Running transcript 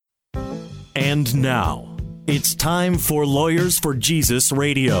And now, it's time for Lawyers for Jesus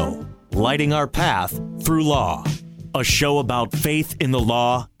Radio, lighting our path through law. A show about faith in the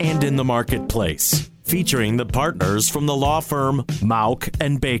law and in the marketplace, featuring the partners from the law firm Mauck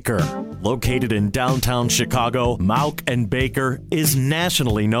and Baker. Located in downtown Chicago, Mauck and Baker is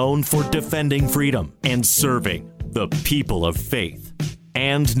nationally known for defending freedom and serving the people of faith.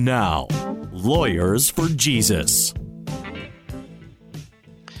 And now, Lawyers for Jesus.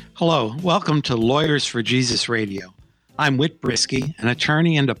 Hello, welcome to Lawyers for Jesus Radio. I'm Whit Brisky, an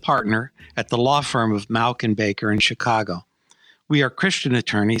attorney and a partner at the law firm of Mauck and Baker in Chicago. We are Christian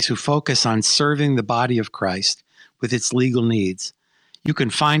attorneys who focus on serving the body of Christ with its legal needs. You can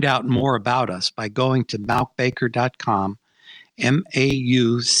find out more about us by going to mauckbaker.com,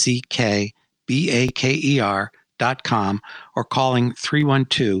 MAUCKBAKER.com, or calling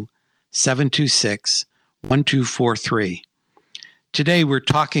 312-726-1243. Today, we're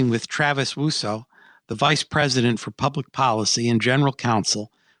talking with Travis Wuso, the Vice President for Public Policy and General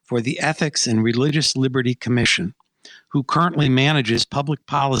Counsel for the Ethics and Religious Liberty Commission, who currently manages public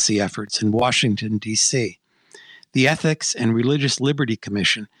policy efforts in Washington, D.C. The Ethics and Religious Liberty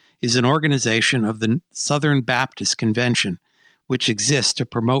Commission is an organization of the Southern Baptist Convention, which exists to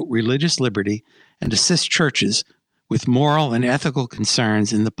promote religious liberty and assist churches with moral and ethical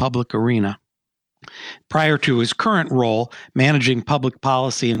concerns in the public arena. Prior to his current role managing public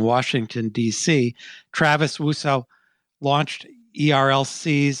policy in Washington, D.C., Travis Wuso launched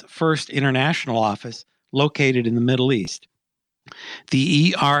ERLC's first international office located in the Middle East.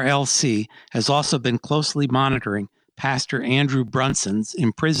 The ERLC has also been closely monitoring Pastor Andrew Brunson's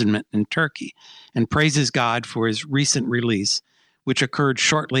imprisonment in Turkey and praises God for his recent release, which occurred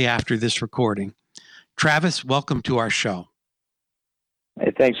shortly after this recording. Travis, welcome to our show.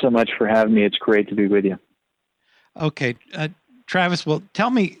 Hey, thanks so much for having me. It's great to be with you. Okay. Travis, well, tell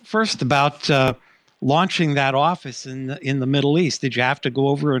me first about launching that office in the Middle East. Did you have to go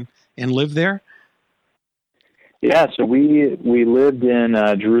over and live there? Yeah, so we lived in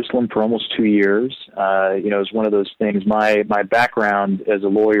Jerusalem for almost 2 years. It was one of those things. My background as a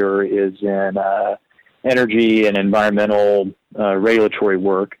lawyer is in energy and environmental regulatory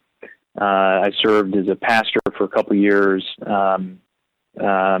work. I served as a pastor for a couple of years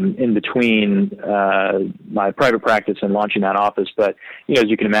in between my private practice and launching that office. But as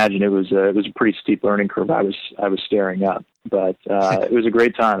you can imagine, it was a pretty steep learning curve. I was staring up, but it was a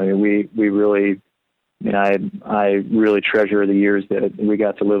great time. I mean, we really, I really treasure the years that we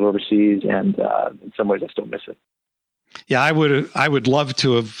got to live overseas, and in some ways, I still miss it. Yeah, I would love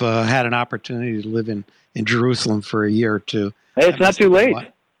to have had an opportunity to live in Jerusalem for a year or two. Hey, it's not too late.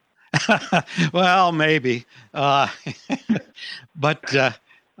 Well, maybe, but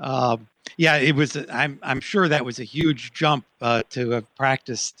yeah, it was. I'm sure that was a huge jump to have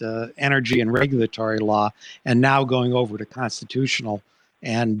practiced energy and regulatory law, and now going over to constitutional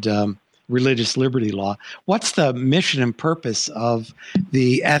and religious liberty law. What's the mission and purpose of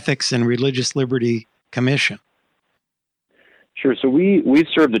the Ethics and Religious Liberty Commission? Sure. So we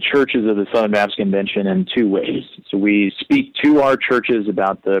serve the churches of the Southern Baptist Convention in two ways. So we speak to our churches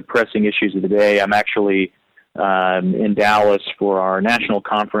about the pressing issues of the day. I'm actually in Dallas for our national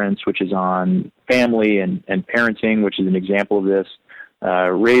conference, which is on family and parenting, which is an example of this,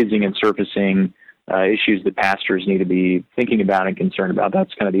 raising and surfacing issues that pastors need to be thinking about and concerned about.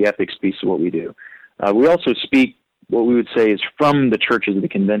 That's kind of the ethics piece of what we do. We also speak what we would say is from the churches of the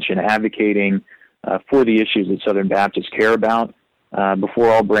convention, advocating for the issues that Southern Baptists care about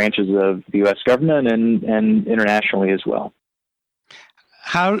before all branches of the U.S. government and internationally as well.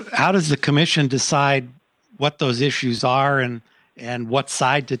 How does the commission decide what those issues are and what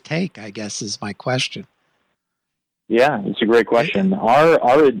side to take, I guess, is my question. Yeah, it's a great question. Our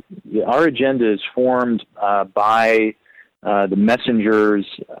agenda is formed by the messengers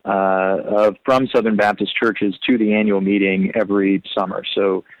from Southern Baptist churches to the annual meeting every summer.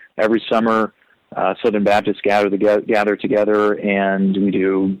 So every summer, Southern Baptists gather together, and we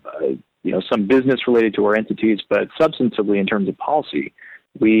do some business related to our entities, but substantively in terms of policy,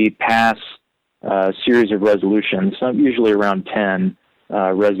 we pass a series of resolutions, usually around 10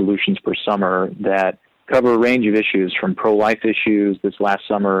 resolutions per summer that cover a range of issues from pro-life issues. This last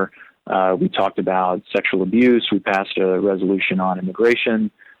summer, we talked about sexual abuse. We passed a resolution on immigration,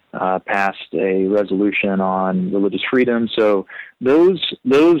 passed a resolution on religious freedom. So those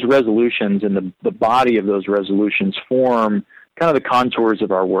resolutions and the body of those resolutions form kind of the contours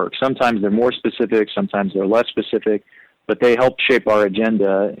of our work. Sometimes they're more specific, sometimes they're less specific, but they help shape our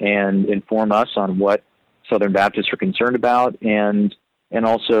agenda and inform us on what Southern Baptists are concerned about, and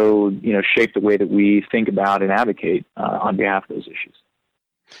also shape the way that we think about and advocate on behalf of those issues.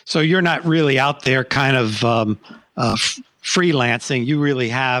 So you're not really out there kind of freelancing. You really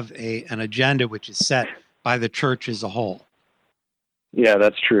have an agenda which is set by the church as a whole. Yeah,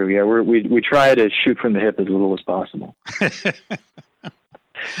 that's true. Yeah, we try to shoot from the hip as little as possible.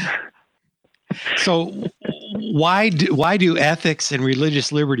 So why do ethics and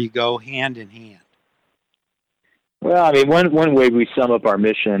religious liberty go hand in hand? Well, I mean, one way we sum up our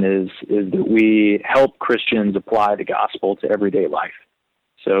mission is that we help Christians apply the gospel to everyday life.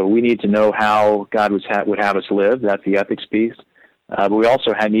 So we need to know how God would have us live. That's the ethics piece. But we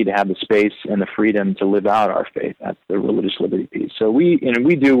also need to have the space and the freedom to live out our faith. That's the religious liberty piece. So we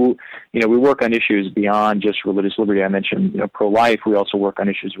work on issues beyond just religious liberty. I mentioned, pro-life. We also work on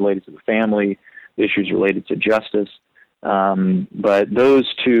issues related to the family, issues related to justice. But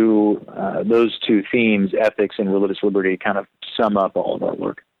those two themes, ethics and religious liberty, kind of sum up all of our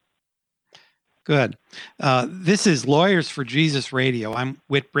work. Good. This is Lawyers for Jesus Radio. I'm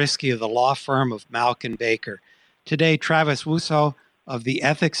Whit Brisky of the law firm of Malkin Baker. Today, Travis Wuso of the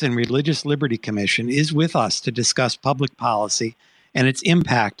Ethics and Religious Liberty Commission is with us to discuss public policy and its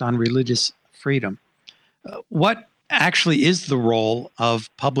impact on religious freedom. What actually is the role of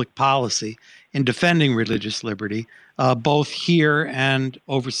public policy in defending religious liberty, both here and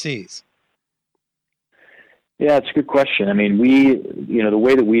overseas? Yeah, it's a good question. I mean, the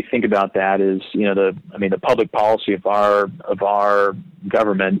way that we think about that is, the public policy of our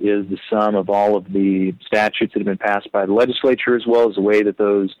government is the sum of all of the statutes that have been passed by the legislature, as well as the way that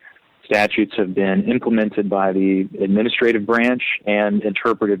those statutes have been implemented by the administrative branch and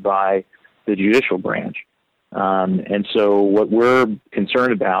interpreted by the judicial branch. And so what we're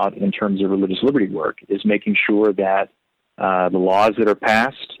concerned about in terms of religious liberty work is making sure that the laws that are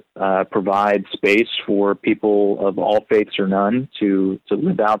passed provide space for people of all faiths or none to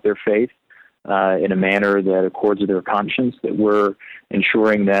live out their faith in a manner that accords with their conscience, that we're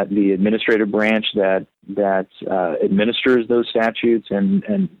ensuring that the administrative branch that administers those statutes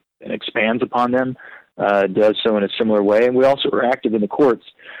and expands upon them does so in a similar way. And we also are active in the courts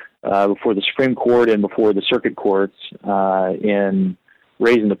before the Supreme Court and before the circuit courts in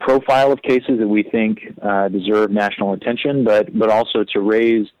raising the profile of cases that we think deserve national attention, but also to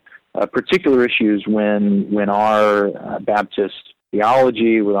raise particular issues when our Baptist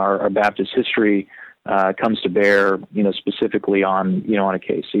theology, with our Baptist history, comes to bear, specifically on a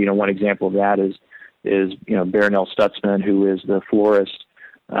case. So, one example of that is Barronelle Stutzman, who is the florist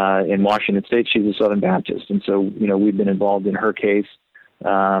in Washington State. She's a Southern Baptist, and so we've been involved in her case,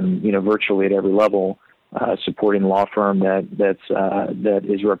 virtually at every level. Supporting the law firm that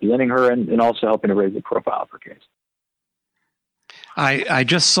is representing her and also helping to raise the profile of her case. I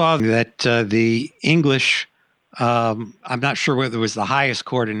just saw that the English, I'm not sure whether it was the highest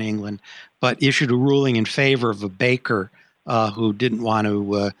court in England, but issued a ruling in favor of a baker who didn't want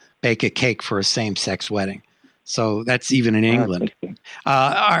to bake a cake for a same-sex wedding. So that's even in England.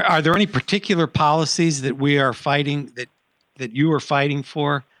 Are there any particular policies that we are fighting, that you are fighting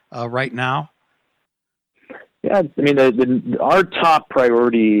for right now? Yeah, I mean, our top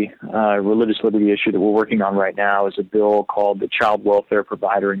priority religious liberty issue that we're working on right now is a bill called the Child Welfare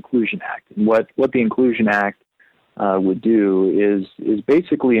Provider Inclusion Act. And what the Inclusion Act would do is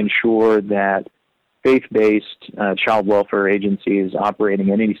basically ensure that faith-based child welfare agencies operating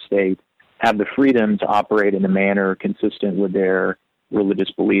in any state have the freedom to operate in a manner consistent with their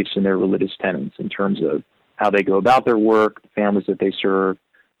religious beliefs and their religious tenets in terms of how they go about their work, the families that they serve,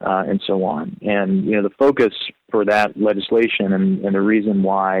 and so on. And, the focus for that legislation and the reason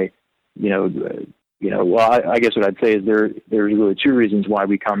why, I guess what I'd say is there's really two reasons why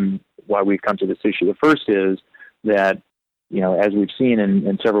we've come to this issue. The first is that, as we've seen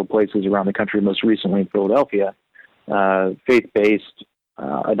in several places around the country, most recently in Philadelphia, faith-based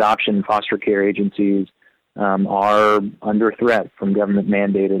adoption and foster care agencies are under threat from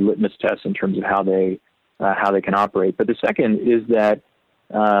government-mandated litmus tests in terms of how they can operate. But the second is that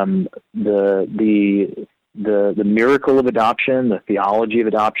the miracle of adoption, the theology of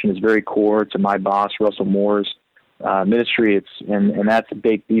adoption, is very core to my boss, Russell Moore's ministry. And that's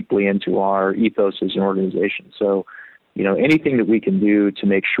baked deeply into our ethos as an organization. So, anything that we can do to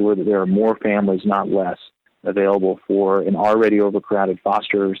make sure that there are more families, not less, available for an already overcrowded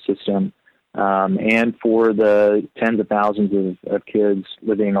foster system, and for the tens of thousands of kids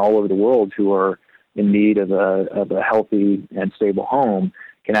living all over the world who are in need of a healthy and stable home,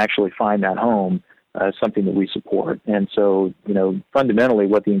 can actually find that home, something that we support. And so, fundamentally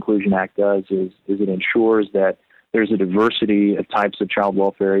what the Inclusion Act does is it ensures that there's a diversity of types of child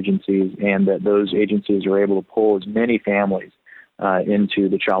welfare agencies and that those agencies are able to pull as many families into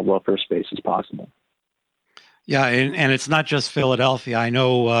the child welfare space as possible. Yeah, and it's not just Philadelphia. I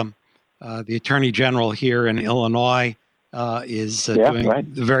know the Attorney General here in Illinois is doing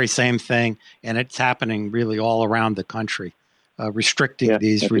the very same thing, and it's happening really all around the country, restricting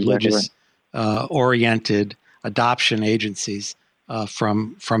these religious-oriented adoption agencies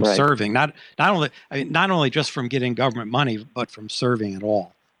from serving. Not only just from getting government money, but from serving at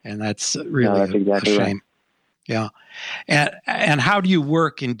all, and that's really a shame. Right. Yeah, and how do you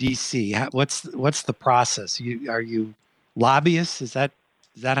work in D.C.? What's the process? Are you lobbyists? Is that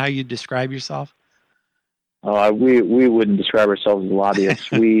how you describe yourself? We wouldn't describe ourselves as lobbyists.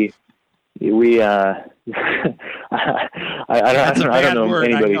 I don't know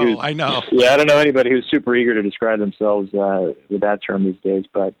anybody who's. I know. Yeah, I don't know anybody who's super eager to describe themselves with that term these days.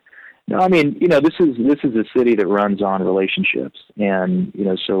 But no, I mean, this is a city that runs on relationships, and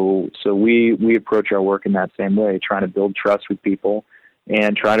so we approach our work in that same way, trying to build trust with people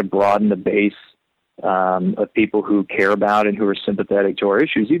and try to broaden the base of people who care about and who are sympathetic to our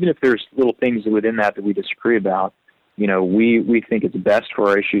issues, even if there's little things within that we disagree about. We think it's best for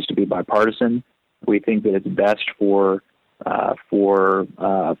our issues to be bipartisan. We think that it's best for both, for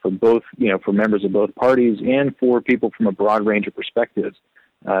members of both parties and for people from a broad range of perspectives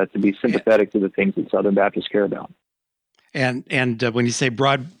to be sympathetic to the things that Southern Baptists care about. And when you say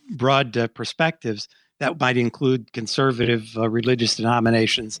broad perspectives, that might include conservative religious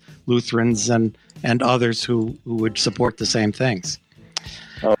denominations, Lutherans, and others who would support the same things.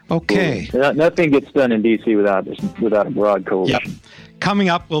 Okay. Nothing gets done in D.C. without a broad coalition. Yep. Coming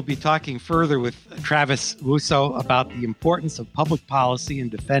up, we'll be talking further with Travis Wuso about the importance of public policy in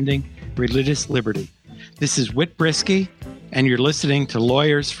defending religious liberty. This is Whit Brisky, and you're listening to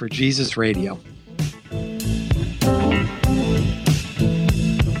Lawyers for Jesus Radio.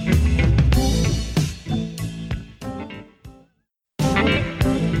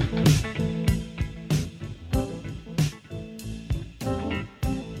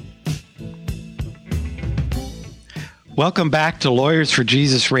 Welcome back to Lawyers for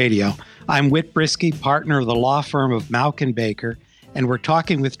Jesus Radio. I'm Whit Brisky, partner of the law firm of Mauck & Baker, and we're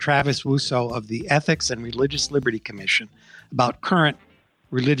talking with Travis Wuso of the Ethics and Religious Liberty Commission about current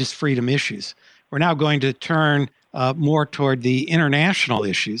religious freedom issues. We're now going to turn more toward the international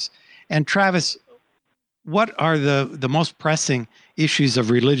issues. And Travis, what are the most pressing issues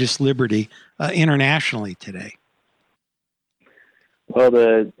of religious liberty internationally today? Well,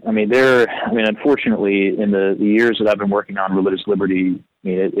 unfortunately, in the years that I've been working on religious liberty,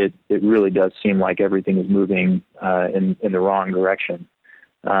 it really does seem like everything is moving in the wrong direction.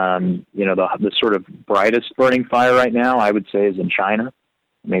 The sort of brightest burning fire right now, I would say, is in China.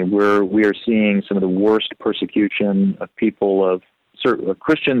 We are seeing some of the worst persecution of people of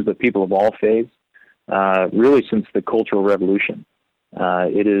Christians, but people of all faiths, really since the Cultural Revolution.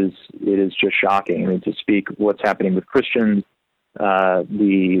 It is just shocking. To speak what's happening with Christians.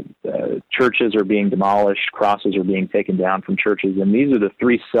 The churches are being demolished, crosses are being taken down from churches, and these are the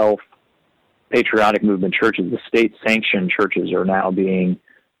three self-patriotic movement churches. The state-sanctioned churches are now being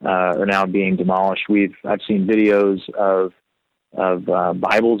demolished. I've seen videos of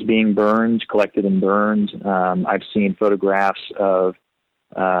Bibles being burned, collected and burned. I've seen photographs of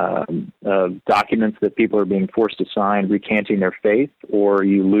documents that people are being forced to sign recanting their faith, or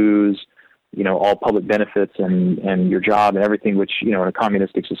you lose all public benefits and your job and everything, which, in a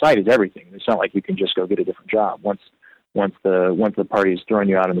communistic society is everything. It's not like you can just go get a different job. Once the party is throwing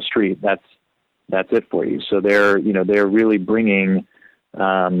you out on the street, that's it for you. So they're really bringing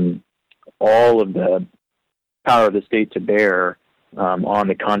all of the power of the state to bear on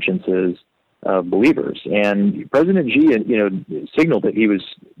the consciences of believers. And President Xi, signaled that he was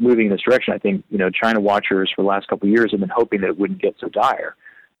moving in this direction. I think, China watchers for the last couple of years have been hoping that it wouldn't get so dire.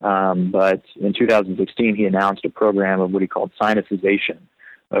 But in 2016, he announced a program of what he called Sinicization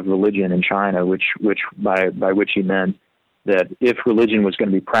of religion in China, by which he meant that if religion was going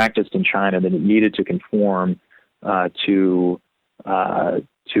to be practiced in China, then it needed to conform to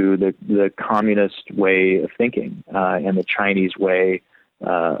the communist way of thinking and the Chinese way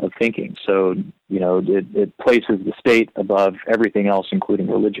of thinking. So, it places the state above everything else, including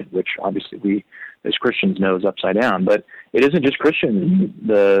religion, which obviously we as Christians know is upside down. But it isn't just Christians.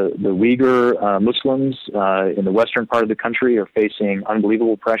 The Uyghur Muslims in the western part of the country are facing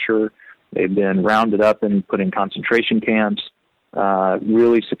unbelievable pressure. They've been rounded up and put in concentration camps.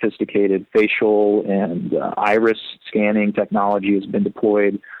 Really sophisticated facial and iris scanning technology has been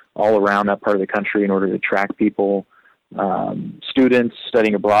deployed all around that part of the country in order to track people. Students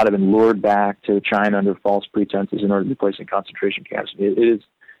studying abroad have been lured back to China under false pretenses in order to be placed in concentration camps. It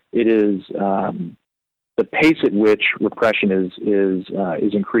is the pace at which repression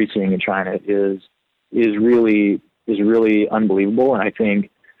is increasing in China is is really unbelievable. And I think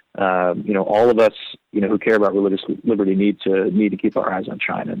all of us who care about religious liberty need to keep our eyes on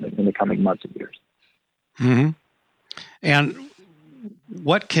China in the coming months and years. Mm-hmm. And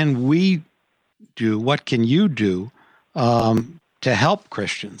what can we do? What can you do to help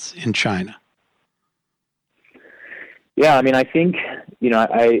Christians in China? Yeah, I mean, I think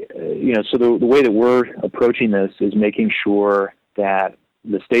so the way that we're approaching this is making sure that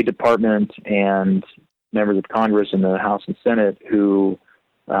the State Department and members of Congress in the House and Senate who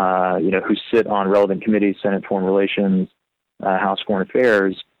sit on relevant committees, Senate Foreign Relations, House Foreign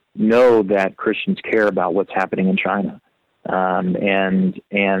Affairs, know that Christians care about what's happening in China. And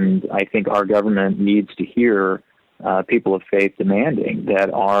I think our government needs to hear people of faith demanding that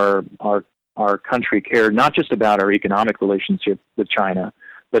our country care not just about our economic relationship with China,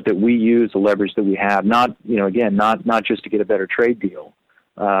 but that we use the leverage that we have, not just to get a better trade deal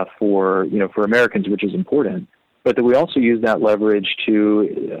for Americans, which is important, but that we also use that leverage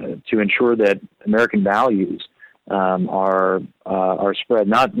to ensure that American values are spread,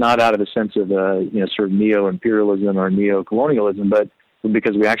 not out of a sense of sort of neo-imperialism or neo-colonialism, but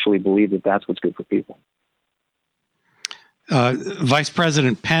because we actually believe that that's what's good for people. Vice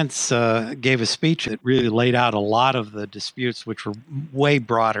President Pence gave a speech that really laid out a lot of the disputes, which were way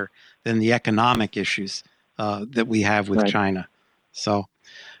broader than the economic issues that we have with China. So,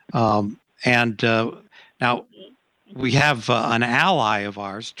 now we have an ally of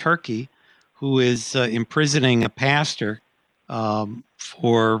ours, Turkey, who is imprisoning a pastor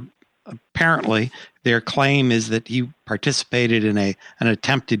for, apparently, their claim is that he participated in an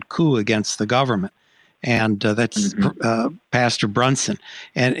attempted coup against the government. And that's Pastor Brunson.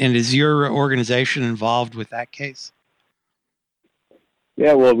 And is your organization involved with that case?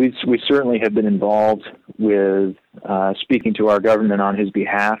 Yeah, well, we certainly have been involved with speaking to our government on his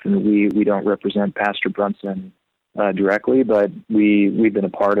behalf, and we don't represent Pastor Brunson directly, but we've been a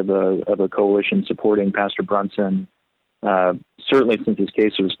part of a coalition supporting Pastor Brunson certainly since his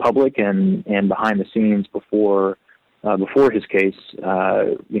case was public and behind the scenes before his case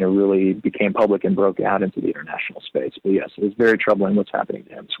really became public and broke out into the international space. But yes, it's very troubling what's happening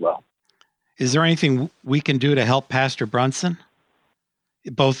to him as well. Is there anything we can do to help Pastor Brunson?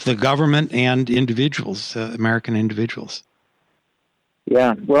 Both the government and individuals, American individuals.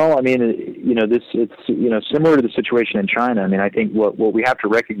 Yeah, well, I mean, it's similar to the situation in China. I mean, I think what we have to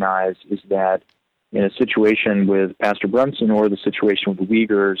recognize is that in a situation with Pastor Brunson or the situation with the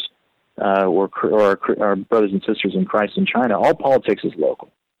Uyghurs or our brothers and sisters in Christ in China, all politics is local.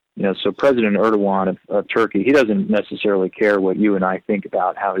 So President Erdogan of Turkey, he doesn't necessarily care what you and I think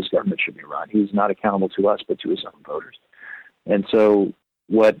about how his government should be run. He's not accountable to us, but to his own voters. And so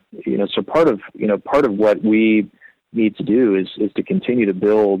part of what we need to do is to continue to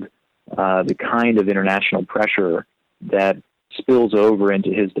build the kind of international pressure that spills over into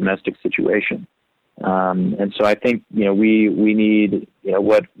his domestic situation. And so I think we need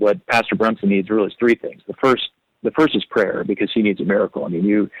what Pastor Brunson needs really is three things. The first is prayer, because he needs a miracle. I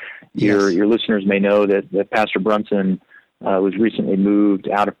mean, your listeners may know that Pastor Brunson was recently moved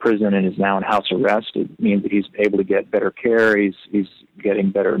out of prison and is now in house arrest. It means that he's able to get better care. He's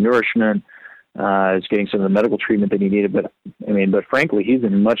getting better nourishment. He's getting some of the medical treatment that he needed. But frankly, he's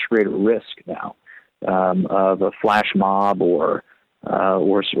in much greater risk now of a flash mob or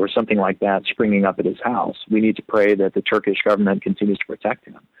something like that springing up at his house. We need to pray that the Turkish government continues to protect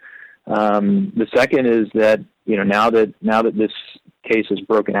him. The second is that now that this case has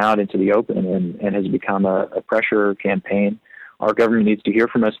broken out into the open and has become a pressure campaign, our government needs to hear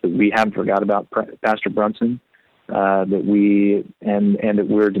from us that we haven't forgot about Pastor Brunson, that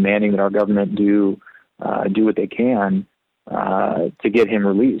we're demanding that our government do what they can to get him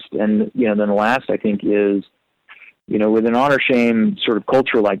released. And then the last, I think, is with an honor shame sort of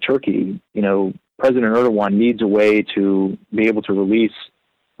culture like Turkey, President Erdogan needs a way to be able to release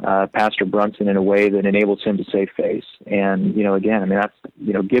Pastor Brunson in a way that enables him to save face. And, again, I mean, that's,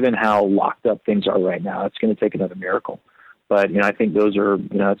 given how locked up things are right now, it's going to take another miracle. But, I think those are,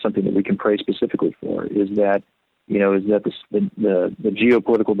 that's something that we can pray specifically for, is that the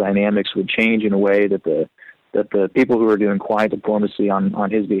geopolitical dynamics would change in a way that the people who are doing quiet diplomacy on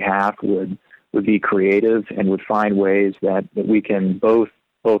his behalf would be creative and would find ways that we can both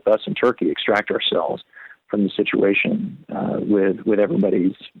us and Turkey extract ourselves from the situation with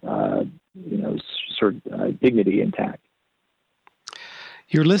everybody's dignity intact.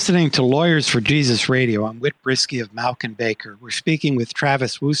 You're listening to Lawyers for Jesus Radio. I'm Whit Brisky of Malkin Baker. We're speaking with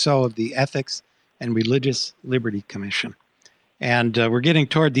Travis Wuso of the Ethics and Religious Liberty Commission. And we're getting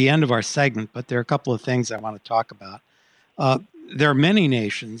toward the end of our segment, but there are a couple of things I want to talk about. There are many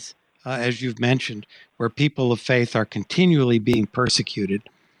nations as you've mentioned, where people of faith are continually being persecuted.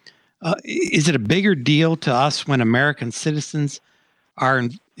 Is it a bigger deal to us when American citizens are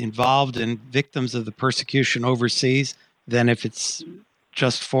involved in victims of the persecution overseas than if it's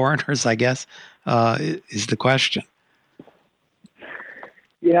just foreigners, I guess, is the question.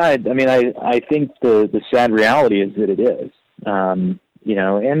 Yeah, I mean, I think the sad reality is that it is. And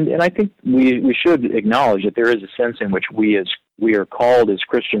I think we should acknowledge that there is a sense in which we are called as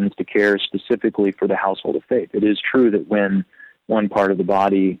Christians to care specifically for the household of faith. It is true that when one part of the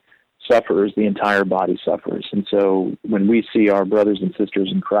body suffers, the entire body suffers. And so when we see our brothers and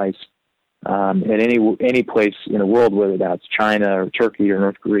sisters in Christ at any place in the world, whether that's China or Turkey or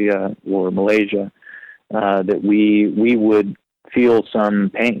North Korea or Malaysia, that we would feel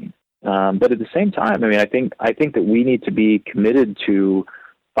some pain. But at the same time, I mean, I think that we need to be committed to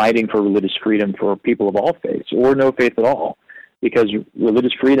fighting for religious freedom for people of all faiths or no faith at all, because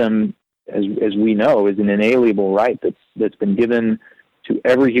religious freedom, as we know, is an inalienable right that's been given to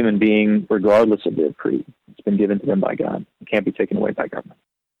every human being, regardless of their creed. It's been given to them by God. It can't be taken away by government.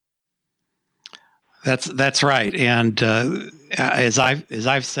 That's right. And as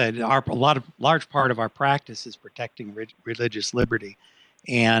I've said, large part of our practice is protecting religious liberty,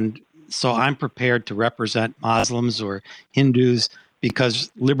 and so I'm prepared to represent Muslims or Hindus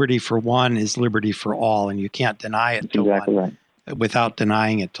because liberty for one is liberty for all, and you can't deny it to exactly one without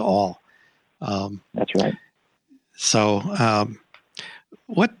denying it to all. That's right. So,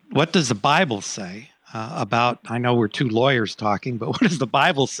 what does the Bible say about? I know we're two lawyers talking, but what does the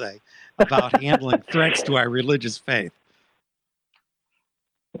Bible say about handling threats to our religious faith?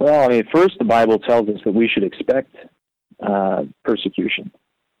 Well, I mean, first, the Bible tells us that we should expect persecution.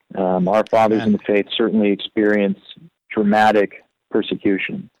 Our fathers in the faith certainly experienced dramatic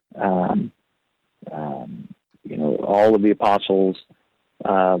persecution. All of the apostles,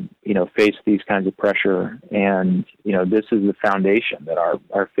 faced these kinds of pressure, and this is the foundation that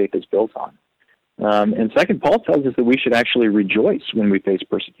our faith is built on. And second, Paul tells us that we should actually rejoice when we face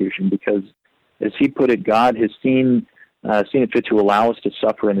persecution, because, as he put it, God has seen it fit to allow us to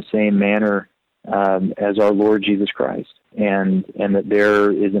suffer in the same manner as our Lord Jesus Christ, and that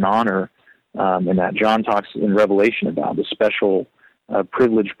there is an honor in that. John talks in Revelation about the special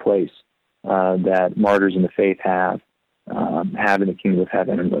privileged place that martyrs in the faith have in the kingdom of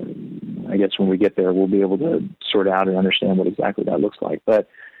heaven. And I guess when we get there, we'll be able to sort out and understand what exactly that looks like. But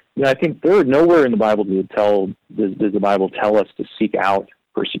I think there nowhere in the Bible does the Bible tell us to seek out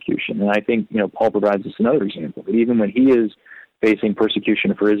persecution. And I think Paul provides us another example that even when he is facing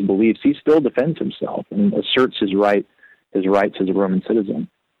persecution for his beliefs, he still defends himself and asserts his rights as a Roman citizen,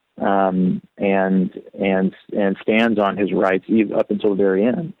 and stands on his rights up until the very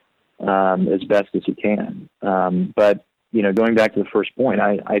end, as best as he can. But going back to the first point,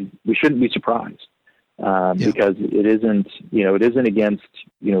 we shouldn't be surprised because it isn't against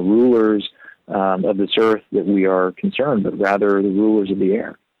rulers of this earth that we are concerned, but rather the rulers of the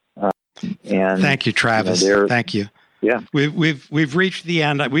air. And thank you, Travis. Thank you. Yeah, we've reached the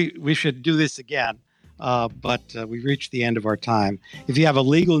end. We should do this again, but we've reached the end of our time. If you have a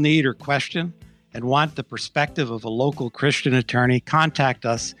legal need or question and want the perspective of a local Christian attorney, contact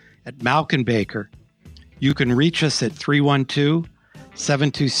us at Malkin Baker. You can reach us at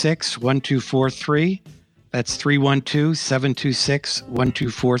 312-726-1243. That's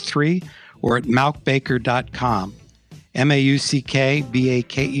 312-726-1243, or at malkbaker.com,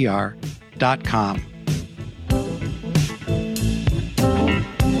 MAUCKBAKER.com.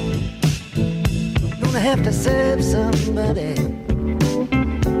 Gonna have to serve somebody.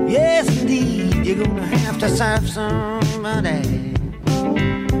 Yes, indeed, you're gonna have to serve somebody.